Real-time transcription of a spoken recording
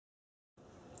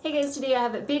Hey guys, today I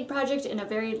have a big project in a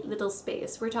very little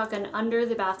space. We're talking under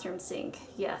the bathroom sink.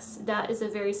 Yes, that is a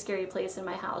very scary place in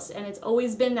my house, and it's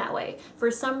always been that way.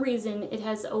 For some reason, it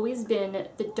has always been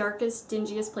the darkest,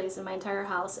 dingiest place in my entire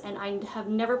house, and I have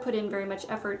never put in very much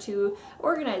effort to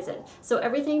organize it. So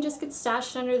everything just gets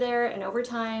stashed under there, and over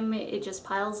time it just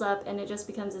piles up and it just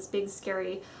becomes this big,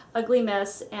 scary, ugly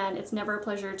mess, and it's never a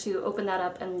pleasure to open that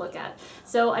up and look at.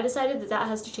 So I decided that that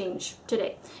has to change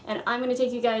today, and I'm going to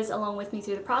take you guys along with me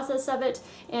through the process of it,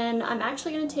 and I'm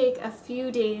actually going to take a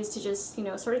few days to just,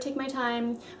 sort of take my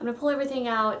time. I'm going to pull everything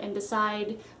out and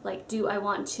decide, like, do I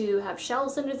want to have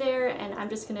shelves under there, and I'm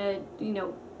just going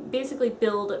to, basically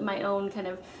build my own kind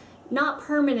of not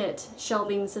permanent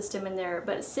shelving system in there,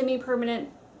 but semi-permanent,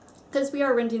 because we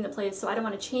are renting the place, so I don't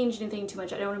want to change anything too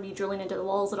much. I don't want to be drilling into the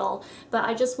walls at all, but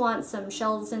I just want some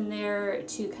shelves in there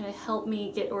to kind of help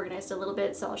me get organized a little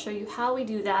bit. So I'll show you how we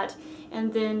do that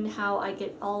and then how I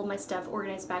get all my stuff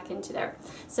organized back into there.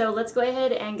 So let's go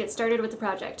ahead and get started with the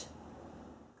project.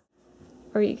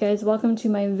 Alright you guys, welcome to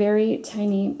my very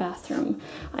tiny bathroom.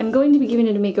 I'm going to be giving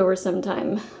it a makeover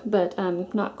sometime, but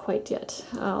not quite yet.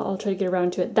 I'll try to get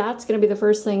around to it. That's going to be the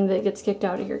first thing that gets kicked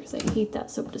out of here because I hate that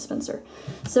soap dispenser.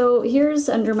 So here's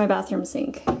under my bathroom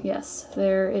sink. Yes,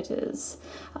 there it is.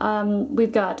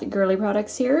 We've got girly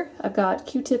products here. I've got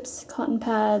Q-tips, cotton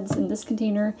pads in this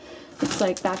container. Looks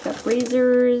like backup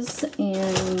razors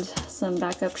and some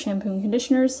backup shampoo and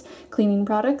conditioners, cleaning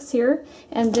products here.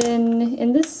 And then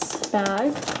in this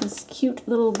bag, this cute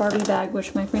little Barbie bag,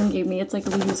 which my friend gave me, it's like a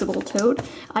reusable tote.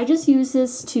 I just use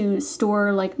this to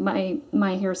store like my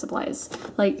hair supplies,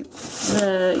 like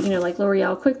the, like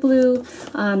L'Oreal Quick Blue,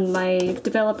 my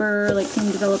developer, like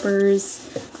Clean Developers,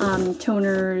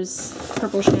 toners,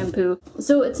 purple shampoo.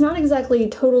 So it's not exactly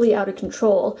totally out of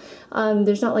control.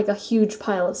 There's not like a huge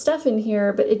pile of stuff in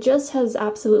here, but it just has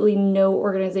absolutely no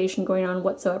organization going on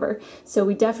whatsoever. So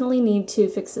we definitely need to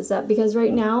fix this up, because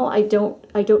right now I don't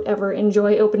ever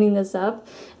enjoy opening this up.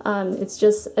 It's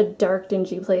just a dark,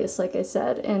 dingy place, like I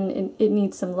said, and it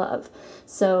needs some love.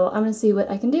 So I'm gonna see what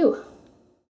I can do.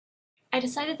 I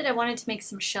decided that I wanted to make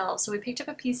some shelves, so we picked up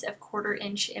a piece of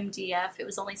 1/4-inch MDF. It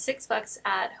was only $6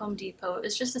 at Home Depot. It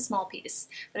was just a small piece,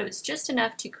 but it was just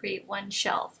enough to create one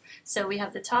shelf. So we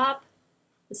have the top,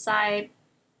 the side,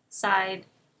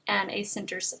 and a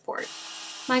center support.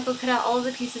 Michael cut out all of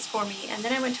the pieces for me, and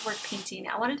then I went to work painting.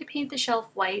 I wanted to paint the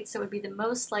shelf white so it would be the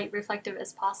most light reflective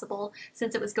as possible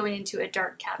since it was going into a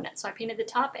dark cabinet. So I painted the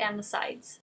top and the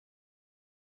sides.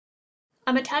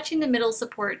 I'm attaching the middle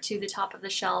support to the top of the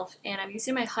shelf, and I'm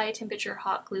using my high temperature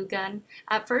hot glue gun.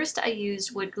 At first I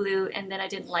used wood glue, and then I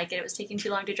didn't like it. It was taking too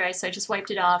long to dry, so I just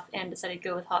wiped it off and decided to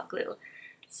go with hot glue.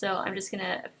 So I'm just going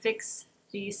to fix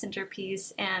the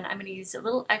centerpiece, and I'm going to use a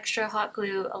little extra hot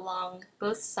glue along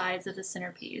both sides of the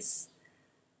centerpiece.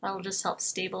 That'll just help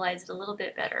stabilize it a little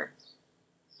bit better.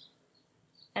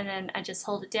 And then I just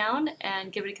hold it down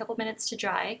and give it a couple minutes to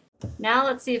dry. Now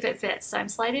let's see if it fits. So I'm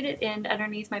sliding it in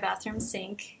underneath my bathroom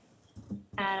sink,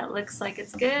 and it looks like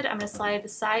it's good. I'm going to slide the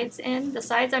sides in. The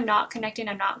sides I'm not connecting,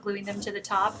 I'm not gluing them to the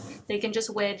top. They can just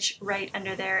wedge right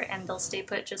under there and they'll stay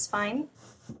put just fine.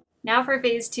 Now for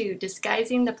phase 2,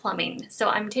 disguising the plumbing. So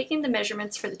I'm taking the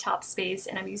measurements for the top space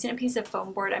and I'm using a piece of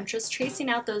foam board. I'm just tracing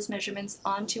out those measurements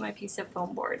onto my piece of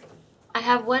foam board. I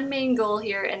have one main goal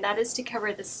here, and that is to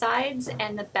cover the sides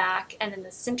and the back and then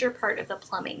the center part of the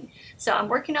plumbing. So I'm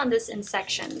working on this in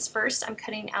sections. First I'm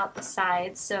cutting out the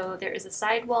sides, so there is a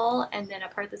side wall and then a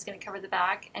part that's going to cover the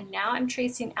back, and now I'm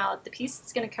tracing out the piece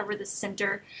that's going to cover the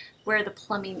center where the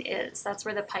plumbing is. That's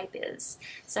where the pipe is.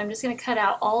 So I'm just going to cut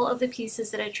out all of the pieces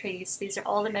that I traced. These are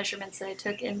all the measurements that I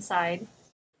took inside.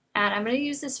 And I'm going to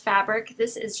use this fabric.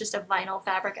 This is just a vinyl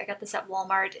fabric. I got this at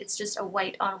Walmart. It's just a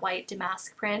white on white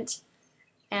damask print.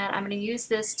 And I'm going to use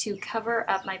this to cover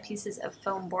up my pieces of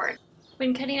foam board.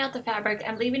 When cutting out the fabric,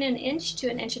 I'm leaving 1 inch to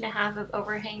 1.5 inches of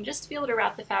overhang just to be able to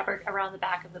wrap the fabric around the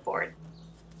back of the board.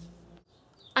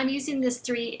 I'm using this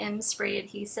 3M spray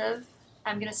adhesive.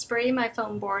 I'm going to spray my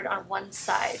foam board on one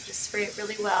side, just spray it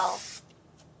really well.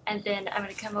 And then I'm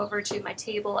going to come over to my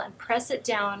table and press it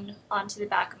down onto the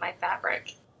back of my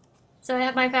fabric. So I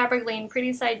have my fabric laying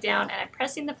pretty side down, and I'm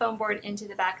pressing the foam board into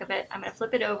the back of it. I'm going to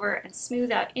flip it over and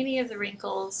smooth out any of the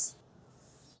wrinkles.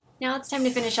 Now it's time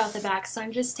to finish off the back, so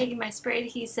I'm just taking my spray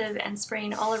adhesive and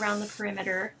spraying all around the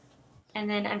perimeter. And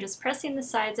then I'm just pressing the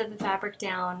sides of the fabric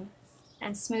down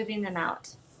and smoothing them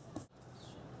out.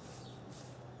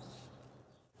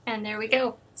 And there we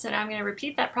go. So now I'm going to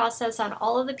repeat that process on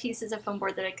all of the pieces of foam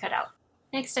board that I cut out.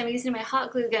 Next, I'm using my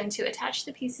hot glue gun to attach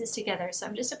the pieces together. So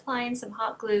I'm just applying some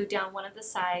hot glue down one of the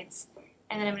sides,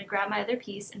 and then I'm going to grab my other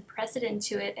piece and press it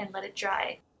into it and let it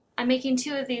dry. I'm making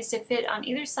 2 of these to fit on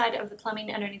either side of the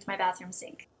plumbing underneath my bathroom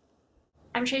sink.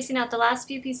 I'm tracing out the last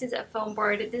few pieces of foam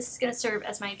board. This is going to serve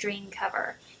as my drain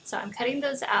cover. So I'm cutting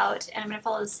those out, and I'm going to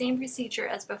follow the same procedure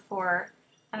as before.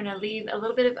 I'm going to leave a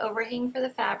little bit of overhang for the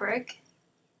fabric,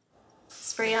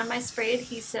 spray on my spray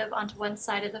adhesive onto one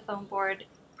side of the foam board,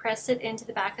 press it into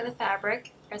the back of the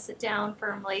fabric, press it down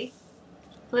firmly,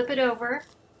 flip it over,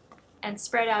 and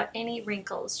spread out any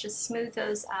wrinkles. Just smooth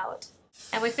those out.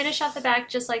 And we finish off the back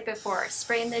just like before,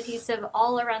 spraying the adhesive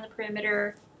all around the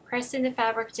perimeter, pressing the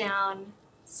fabric down,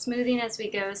 smoothing as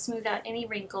we go, smooth out any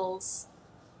wrinkles.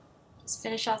 Just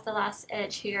finish off the last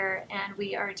edge here and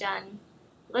we are done.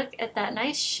 Look at that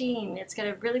nice sheen. It's got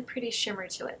a really pretty shimmer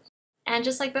to it. And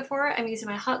just like before, I'm using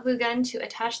my hot glue gun to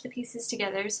attach the pieces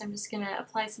together. So I'm just going to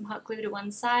apply some hot glue to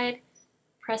one side,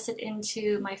 press it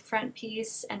into my front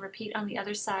piece, and repeat on the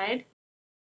other side.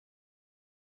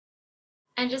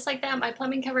 And just like that, my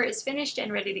plumbing cover is finished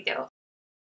and ready to go.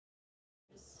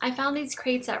 I found these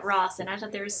crates at Ross and I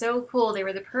thought they were so cool. They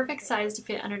were the perfect size to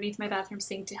fit underneath my bathroom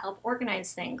sink to help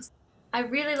organize things. I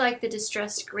really like the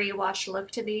distressed gray wash look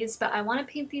to these, but I want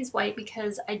to paint these white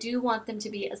because I do want them to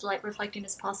be as light reflecting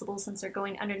as possible since they're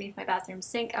going underneath my bathroom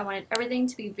sink. I wanted everything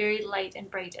to be very light and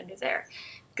bright under there.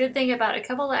 Good thing about a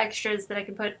couple of extras that I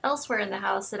can put elsewhere in the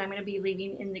house that I'm going to be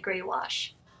leaving in the gray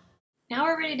wash. Now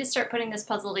we're ready to start putting this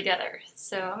puzzle together.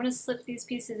 So I'm going to slip these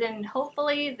pieces in and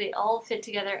hopefully they all fit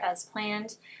together as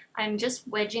planned. I'm just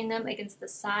wedging them against the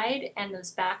side and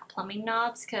those back plumbing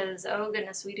knobs because, oh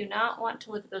goodness, we do not want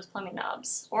to look at those plumbing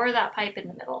knobs or that pipe in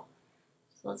the middle.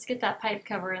 So let's get that pipe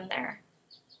cover in there.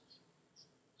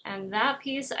 And that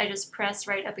piece I just press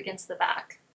right up against the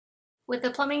back. With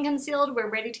the plumbing concealed, we're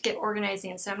ready to get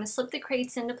organizing. So I'm going to slip the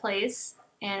crates into place.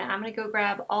 And I'm going to go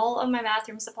grab all of my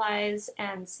bathroom supplies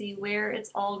and see where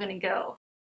it's all going to go.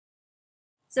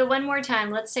 So one more time,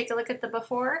 let's take a look at the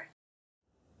before.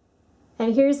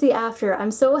 And here's the after. I'm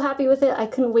so happy with it. I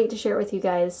couldn't wait to share it with you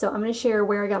guys. So I'm going to share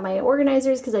where I got my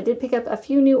organizers because I did pick up a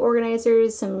few new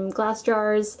organizers, some glass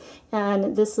jars,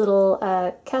 and this little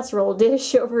casserole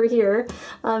dish over here.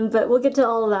 But we'll get to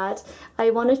all of that. I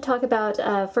want to talk about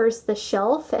first the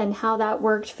shelf and how that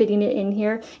worked fitting it in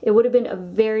here. It would have been a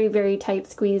very, very tight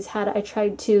squeeze had I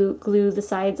tried to glue the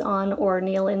sides on or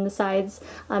nail in the sides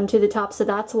to the top. So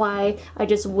that's why I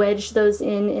just wedged those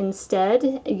in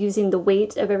instead, using the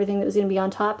weight of everything that was going to be on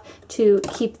top to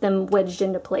keep them wedged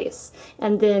into place.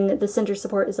 And then the center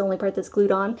support is the only part that's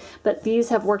glued on, but these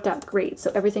have worked out great.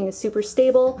 So everything is super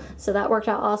stable. So that worked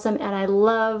out awesome. And I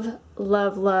love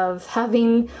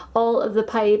having all of the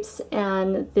pipes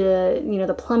and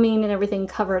the plumbing and everything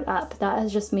covered up. That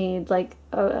has just made like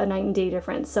a night and day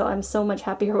difference. So I'm so much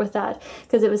happier with that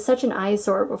because it was such an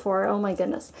eyesore before. Oh my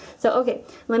goodness. So okay,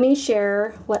 let me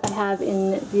share what I have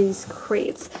in these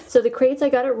crates. So the crates I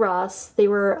got at Ross, they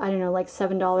were, I don't know, like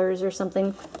 $7 or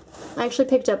something. I actually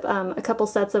picked up a couple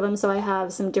sets of them, so I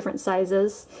have some different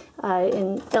sizes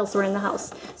elsewhere in the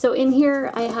house. So in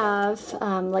here I have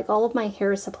like all of my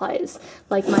hair supplies,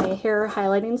 like my hair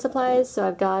highlighting supplies. So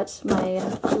I've got my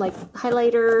like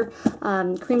highlighter,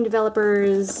 cream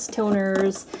developers, toners,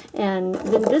 and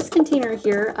then this container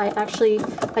here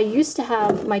I used to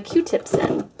have my Q-tips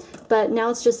in, but now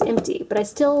it's just empty. But I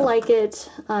still like it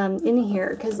in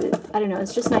here because I don't know,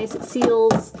 it's just nice. It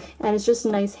seals, and it's just a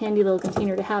nice handy little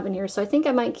container to have in here. So I think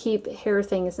I might keep hair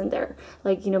things in there,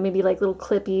 like, you know, maybe like little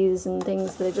clippies and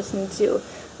things that I just need to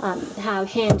have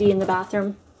handy in the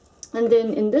bathroom. And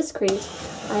then in this crate,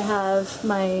 I have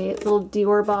my little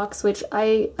Dior box, which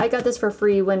I got this for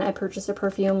free when I purchased a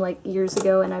perfume like years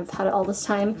ago, and I've had it all this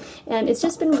time. And it's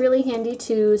just been really handy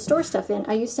to store stuff in.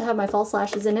 I used to have my false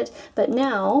lashes in it, but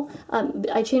now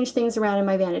I changed things around in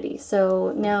my vanity.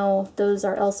 So now those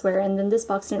are elsewhere, and then this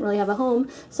box didn't really have a home,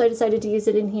 so I decided to use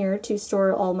it in here to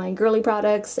store all my girly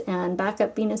products and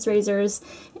backup Venus razors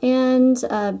and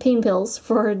pain pills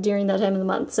for during that time of the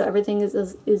month. So everything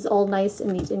is all nice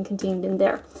and neat and contained in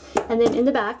there. And then in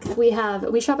the back we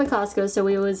shop at Costco, so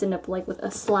we always end up like with a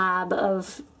slab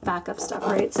of backup stuff,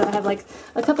 right? So I have like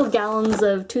a couple gallons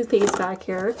of toothpaste back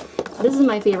here. This is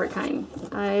my favorite kind.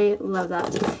 I love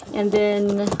that. And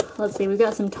then let's see, we've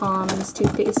got some Tom's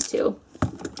toothpaste too.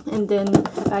 And then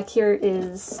back here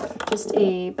is just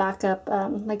a backup,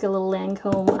 like a little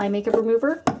Lancome eye makeup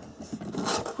remover.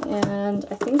 And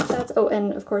I think that's, oh,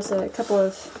 and of course a couple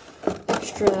of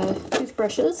extra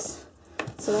toothbrushes.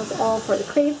 So that's all for the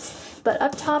crates. But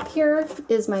up top here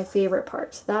is my favorite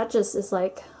part. That just is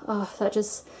like, oh, that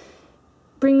just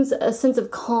brings a sense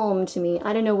of calm to me.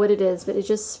 I don't know what it is, but it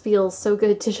just feels so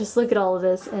good to just look at all of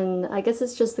this, and I guess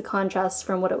it's just the contrast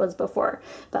from what it was before.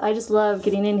 But I just love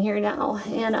getting in here now,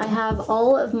 and I have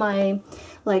all of my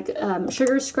like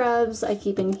sugar scrubs I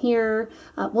keep in here.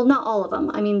 Well, not all of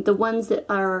them. I mean the ones that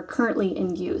are currently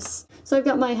in use. So I've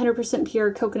got my 100%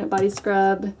 pure coconut body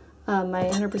scrub, my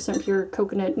 100% pure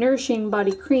coconut nourishing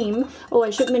body cream. Oh, I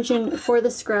should mention for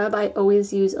the scrub I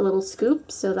always use a little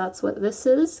scoop, so that's what this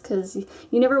is, because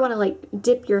you never want to like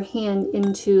dip your hand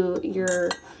into your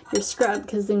scrub,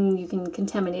 because then you can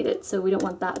contaminate it, so we don't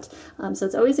want that. So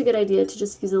it's always a good idea to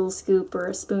just use a little scoop or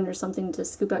a spoon or something to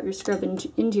scoop out your scrub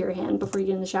into your hand before you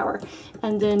get in the shower.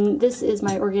 And then this is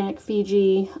my organic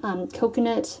Fiji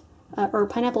coconut or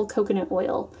pineapple coconut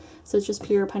oil. So it's just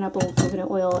pure pineapple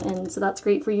coconut oil, and so that's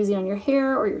great for using on your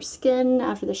hair or your skin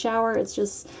after the shower. It's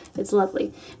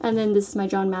lovely. And then this is my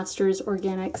John Masters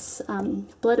Organics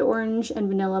Blood Orange and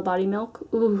Vanilla Body Milk.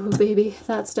 Ooh, baby,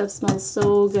 that stuff smells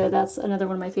so good. That's another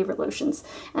one of my favorite lotions.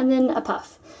 And then a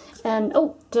puff. And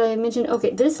oh, did I mention, okay,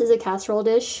 this is a casserole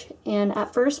dish, and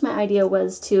at first my idea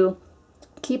was to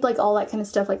keep like all that kind of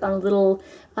stuff like on a little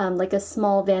like a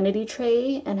small vanity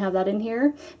tray and have that in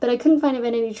here, but I couldn't find a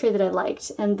vanity tray that I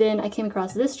liked, and then I came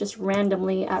across this just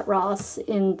randomly at Ross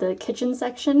in the kitchen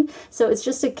section. So it's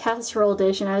just a casserole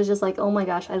dish, and I was just like, oh my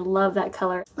gosh, I love that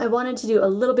color. I wanted to do a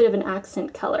little bit of an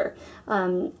accent color,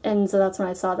 and so that's when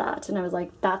I saw that, and I was like,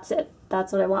 that's it.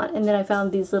 That's what I want. And then I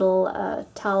found these little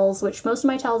towels, which most of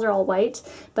my towels are all white,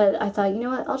 but I thought, you know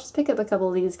what, I'll just pick up a couple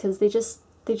of these because they just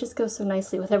go so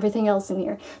nicely with everything else in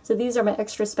here. So these are my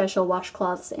extra special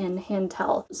washcloths and hand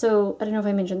towel. So I don't know if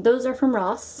I mentioned, those are from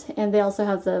Ross, and they also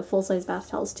have the full-size bath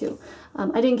towels too.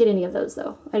 I didn't get any of those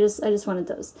though. I just wanted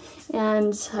those.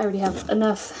 And I already have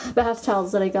enough bath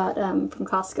towels that I got from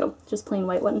Costco, just plain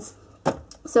white ones.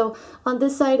 So on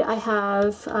this side I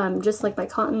have just like my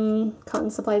cotton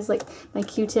supplies, like my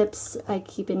Q-tips I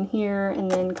keep in here,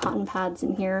 and then cotton pads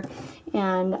in here.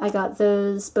 And I got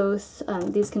those both,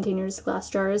 these containers, glass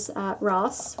jars at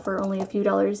Ross for only a few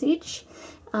dollars each.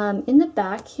 In the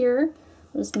back here,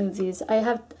 I'll just move these. I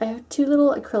have two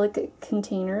little acrylic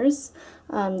containers.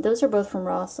 Those are both from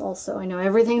Ross also. I know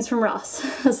everything's from Ross.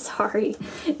 Sorry.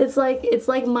 It's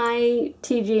like my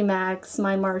TJ Maxx,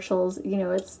 my Marshalls, you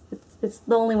know, it's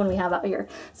the only one we have out here,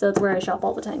 so it's where I shop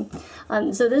all the time.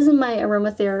 So this is my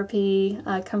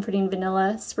aromatherapy comforting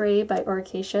vanilla spray by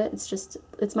Oracacia.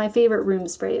 It's my favorite room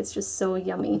spray. It's just so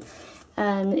yummy.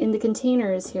 And in the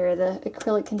containers here, the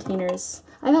acrylic containers,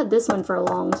 I've had this one for a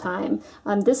long time.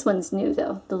 This one's new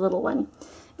though, the little one.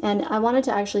 And I wanted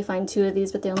to actually find two of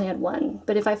these, but they only had one.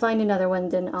 But if I find another one,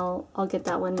 then I'll get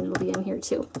that one, and it'll be in here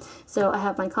too. So I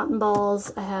have my cotton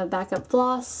balls, I have backup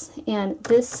floss, and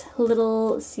this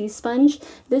little sea sponge.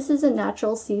 This is a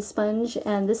natural sea sponge,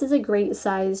 and this is a great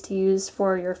size to use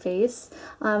for your face.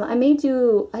 I may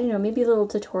do, I don't know, maybe a little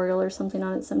tutorial or something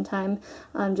on it sometime,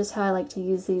 just how I like to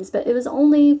use these. But it was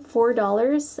only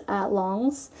 $4 at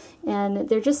Long's, and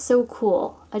they're just so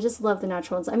cool. I just love the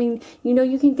natural ones. I mean, you know,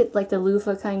 you can get like the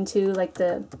loofah kind too, like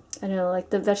the, I don't know, like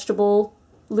the vegetable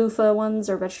loofah ones,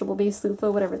 or vegetable-based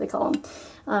loofah, whatever they call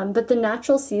them. But the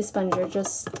natural sea sponge are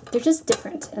they're just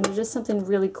different, and there's just something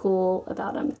really cool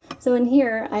about them. So in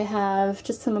here I have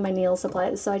just some of my nail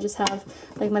supplies. So I just have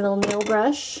like my little nail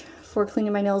brush for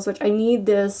cleaning my nails, which I need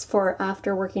this for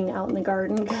after working out in the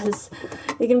garden, because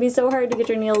it can be so hard to get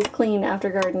your nails clean after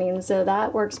gardening, so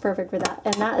that works perfect for that.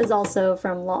 And that is also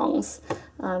from Long's.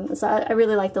 So I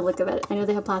really like the look of it. I know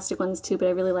they have plastic ones too, but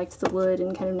I really liked the wood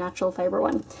and kind of natural fiber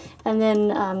one. And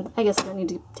then I guess I don't need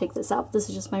to take this out. This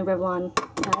is just my Revlon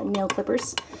nail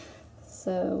clippers.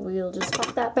 So we'll just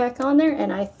pop that back on there,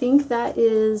 and I think that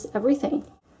is everything.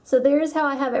 So there's how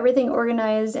I have everything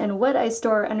organized and what I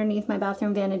store underneath my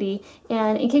bathroom vanity.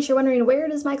 And in case you're wondering, where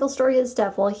does Michael store his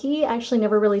stuff? Well, he actually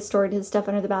never really stored his stuff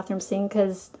under the bathroom sink,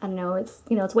 because, I don't know,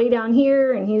 it's way down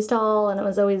here, and he's tall, and it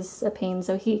was always a pain.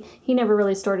 So he never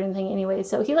really stored anything anyway.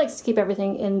 So he likes to keep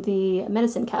everything in the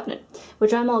medicine cabinet,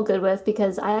 which I'm all good with,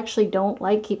 because I actually don't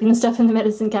like keeping the stuff in the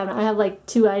medicine cabinet. I have like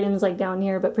 2 items like down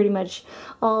here, but pretty much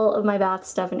all of my bath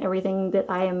stuff and everything that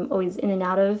I am always in and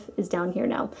out of is down here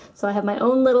now. So I have my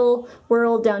own little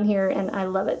world down here, and I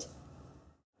love it.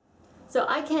 So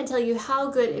I can't tell you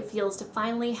how good it feels to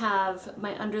finally have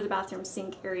my under the bathroom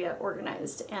sink area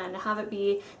organized and have it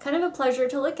be kind of a pleasure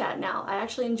to look at now. I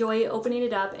actually enjoy opening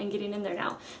it up and getting in there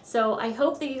now. So I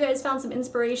hope that you guys found some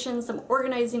inspiration, some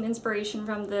organizing inspiration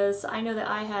from this. I know that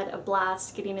I had a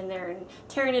blast getting in there and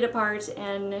tearing it apart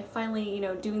and finally, you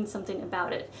know, doing something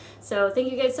about it. So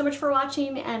thank you guys so much for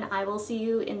watching, and I will see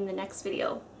you in the next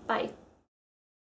video. Bye.